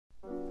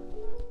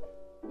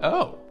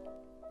Oh,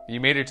 you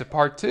made it to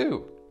part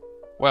 2.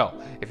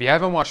 Well, if you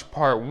haven't watched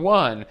part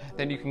 1,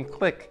 then you can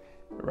click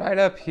right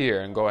up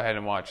here and go ahead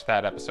and watch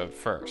that episode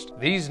first.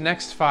 These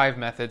next 5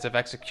 methods of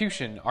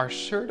execution are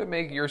sure to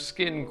make your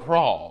skin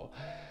crawl.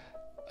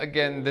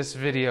 Again, this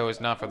video is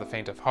not for the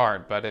faint of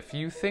heart, but if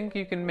you think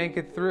you can make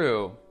it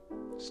through,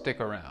 stick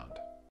around.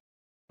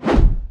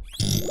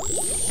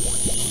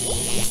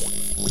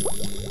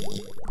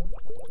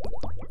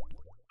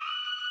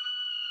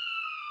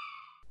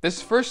 This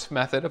first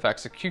method of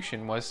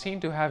execution was seen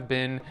to have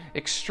been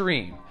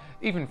extreme,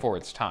 even for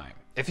its time.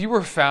 If you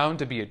were found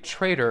to be a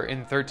traitor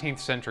in 13th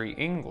century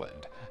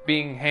England,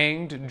 being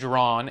hanged,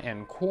 drawn,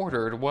 and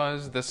quartered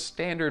was the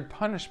standard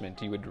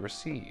punishment you would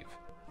receive.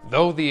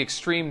 Though the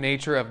extreme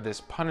nature of this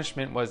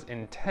punishment was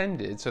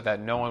intended so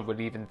that no one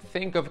would even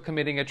think of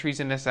committing a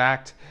treasonous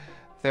act,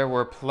 there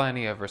were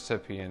plenty of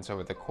recipients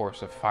over the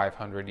course of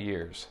 500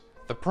 years.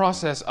 The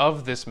process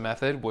of this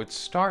method would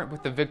start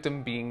with the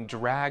victim being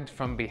dragged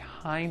from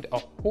behind a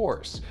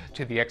horse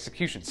to the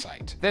execution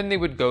site. Then they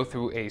would go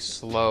through a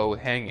slow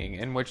hanging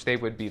in which they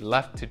would be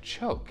left to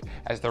choke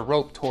as the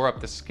rope tore up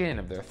the skin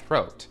of their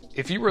throat.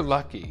 If you were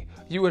lucky,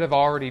 you would have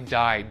already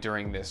died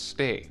during this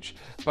stage,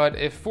 but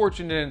if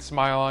fortune didn't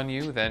smile on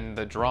you, then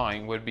the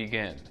drawing would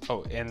begin.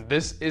 Oh, and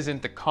this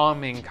isn't the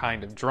calming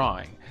kind of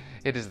drawing.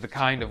 It is the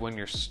kind of when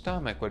your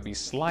stomach would be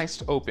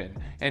sliced open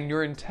and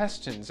your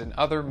intestines and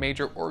other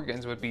major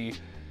organs would be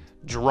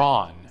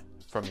drawn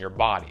from your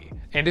body.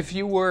 And if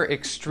you were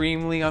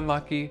extremely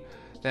unlucky,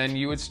 then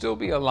you would still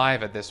be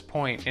alive at this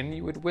point and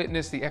you would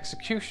witness the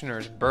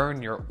executioners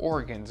burn your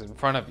organs in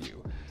front of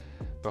you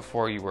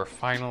before you were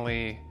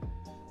finally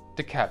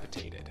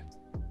decapitated.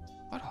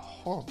 What a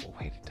horrible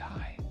way to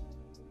die.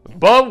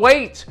 But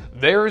wait,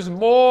 there's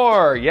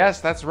more! Yes,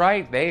 that's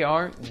right, they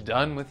aren't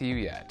done with you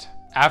yet.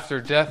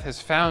 After death has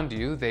found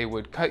you, they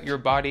would cut your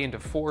body into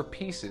 4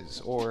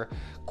 pieces, or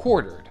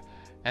quartered,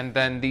 and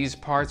then these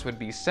parts would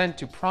be sent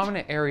to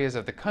prominent areas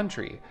of the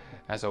country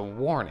as a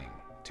warning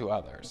to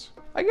others.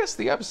 I guess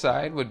the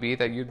upside would be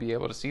that you'd be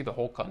able to see the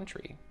whole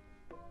country.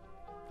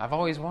 I've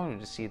always wanted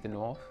to see the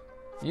North.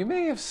 You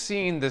may have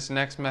seen this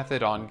next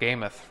method on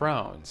Game of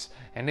Thrones,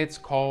 and it's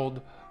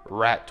called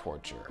rat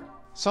torture.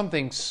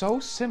 Something so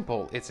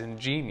simple it's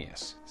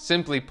ingenious.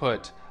 Simply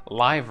put,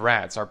 live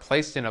rats are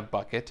placed in a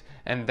bucket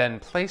and then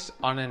placed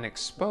on an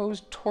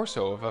exposed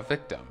torso of a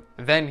victim.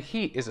 Then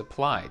heat is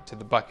applied to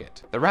the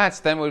bucket. The rats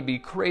then would be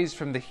crazed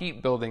from the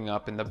heat building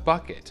up in the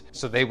bucket,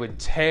 so they would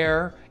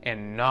tear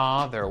and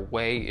gnaw their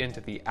way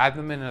into the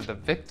abdomen of the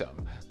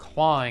victim,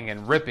 clawing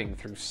and ripping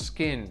through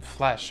skin,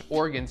 flesh,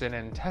 organs, and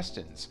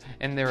intestines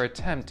in their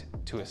attempt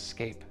to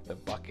escape the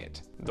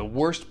bucket. The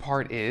worst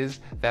part is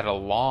that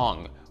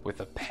along with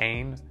the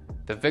pain,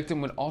 the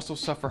victim would also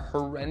suffer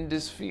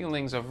horrendous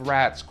feelings of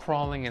rats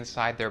crawling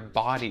inside their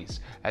bodies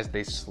as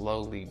they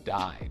slowly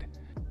died.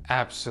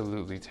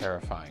 Absolutely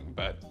terrifying,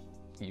 but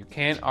you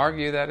can't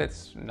argue that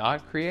it's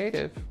not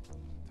creative.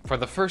 For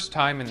the first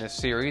time in this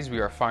series, we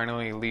are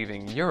finally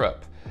leaving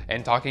Europe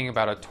and talking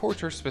about a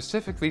torture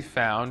specifically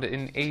found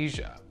in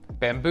Asia.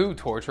 Bamboo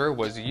torture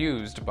was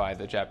used by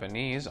the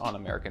Japanese on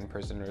American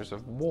prisoners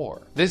of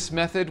war. This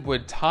method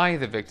would tie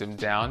the victim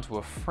down to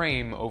a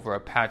frame over a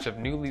patch of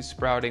newly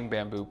sprouting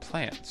bamboo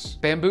plants.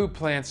 Bamboo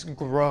plants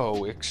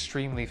grow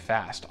extremely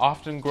fast,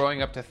 often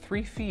growing up to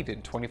 3 feet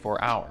in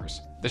 24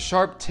 hours. The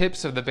sharp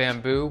tips of the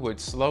bamboo would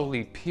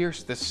slowly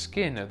pierce the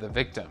skin of the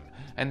victim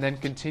and then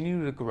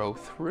continue to grow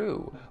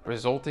through,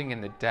 resulting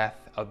in the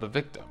death of the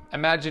victim.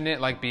 Imagine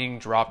it like being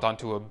dropped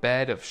onto a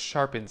bed of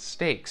sharpened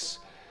stakes,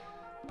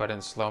 but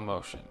in slow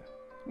motion.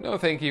 No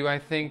thank you, I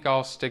think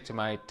I'll stick to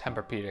my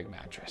Tempur-Pedic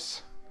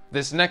mattress.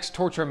 This next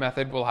torture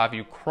method will have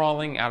you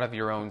crawling out of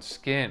your own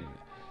skin.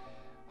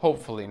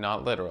 Hopefully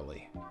not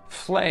literally.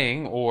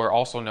 Flaying, or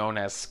also known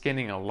as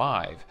skinning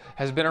alive,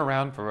 has been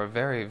around for a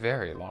very,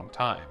 very long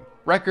time.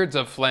 Records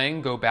of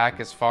flaying go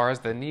back as far as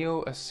the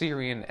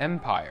Neo-Assyrian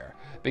Empire,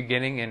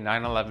 beginning in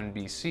 911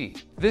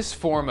 BC. This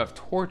form of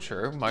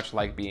torture, much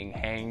like being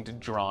hanged,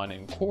 drawn,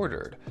 and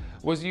quartered,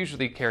 was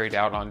usually carried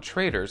out on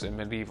traders in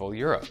medieval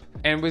Europe,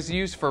 and was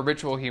used for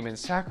ritual human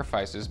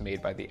sacrifices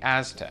made by the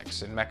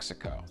Aztecs in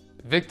Mexico.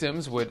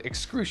 Victims would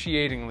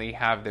excruciatingly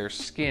have their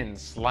skin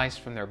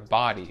sliced from their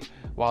body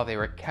while they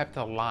were kept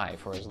alive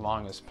for as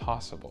long as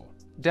possible.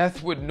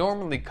 Death would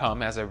normally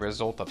come as a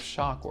result of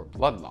shock or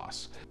blood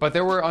loss, but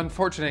there were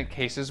unfortunate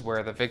cases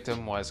where the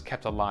victim was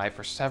kept alive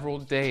for several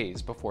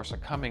days before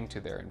succumbing to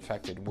their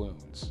infected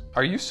wounds.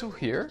 Are you still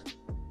here?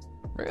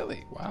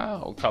 Really?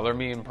 Wow, color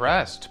me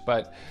impressed,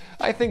 but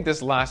I think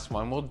this last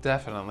one will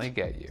definitely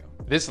get you.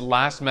 This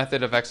last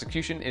method of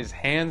execution is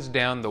hands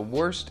down the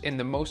worst and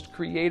the most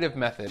creative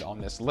method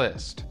on this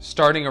list.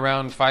 Starting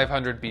around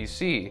 500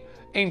 BC,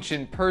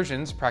 ancient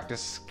Persians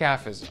practiced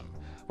scaphism,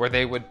 where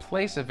they would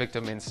place a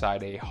victim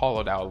inside a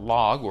hollowed-out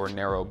log or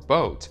narrow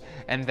boat,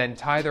 and then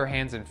tie their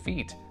hands and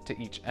feet to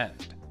each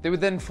end. They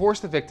would then force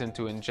the victim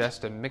to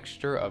ingest a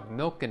mixture of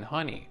milk and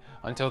honey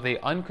until they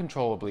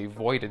uncontrollably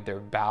voided their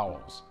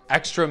bowels.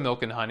 Extra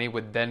milk and honey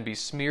would then be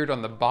smeared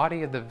on the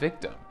body of the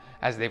victim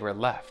as they were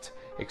left,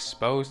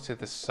 exposed to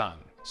the sun,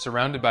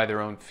 surrounded by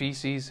their own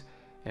feces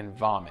and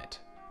vomit.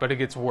 But it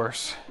gets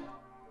worse.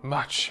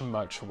 Much,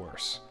 much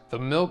worse. The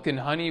milk and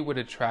honey would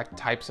attract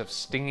types of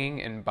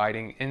stinging and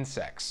biting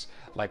insects,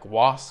 like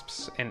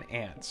wasps and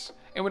ants.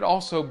 It would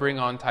also bring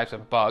on types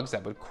of bugs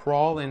that would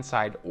crawl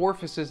inside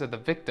orifices of the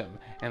victim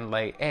and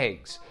lay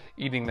eggs,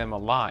 eating them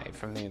alive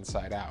from the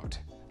inside out.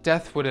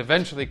 Death would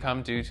eventually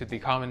come due to the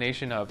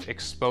combination of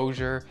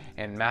exposure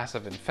and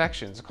massive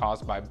infections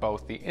caused by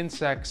both the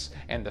insects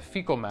and the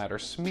fecal matter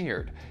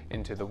smeared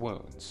into the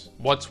wounds.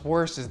 What's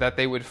worse is that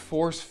they would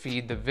force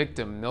feed the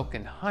victim milk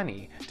and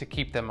honey to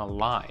keep them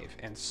alive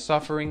and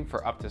suffering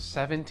for up to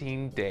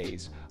 17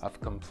 days of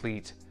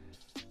complete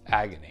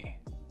agony.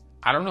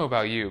 I don't know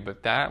about you,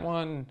 but that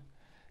one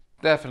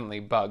definitely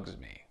bugs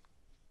me.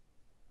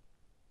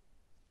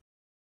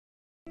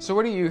 So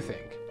what do you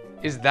think?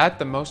 Is that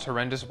the most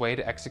horrendous way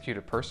to execute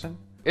a person?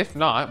 If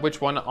not,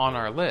 which one on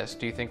our list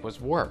do you think was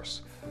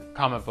worse?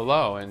 Comment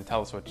below and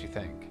tell us what you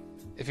think.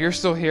 If you're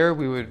still here,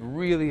 we would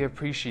really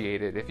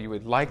appreciate it if you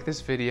would like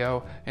this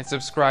video and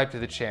subscribe to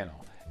the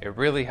channel. It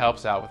really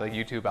helps out with the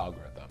YouTube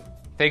algorithm.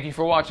 Thank you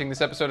for watching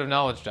this episode of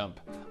Knowledge Dump.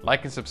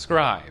 Like and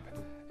subscribe.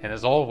 And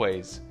as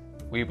always,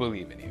 we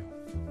believe in you.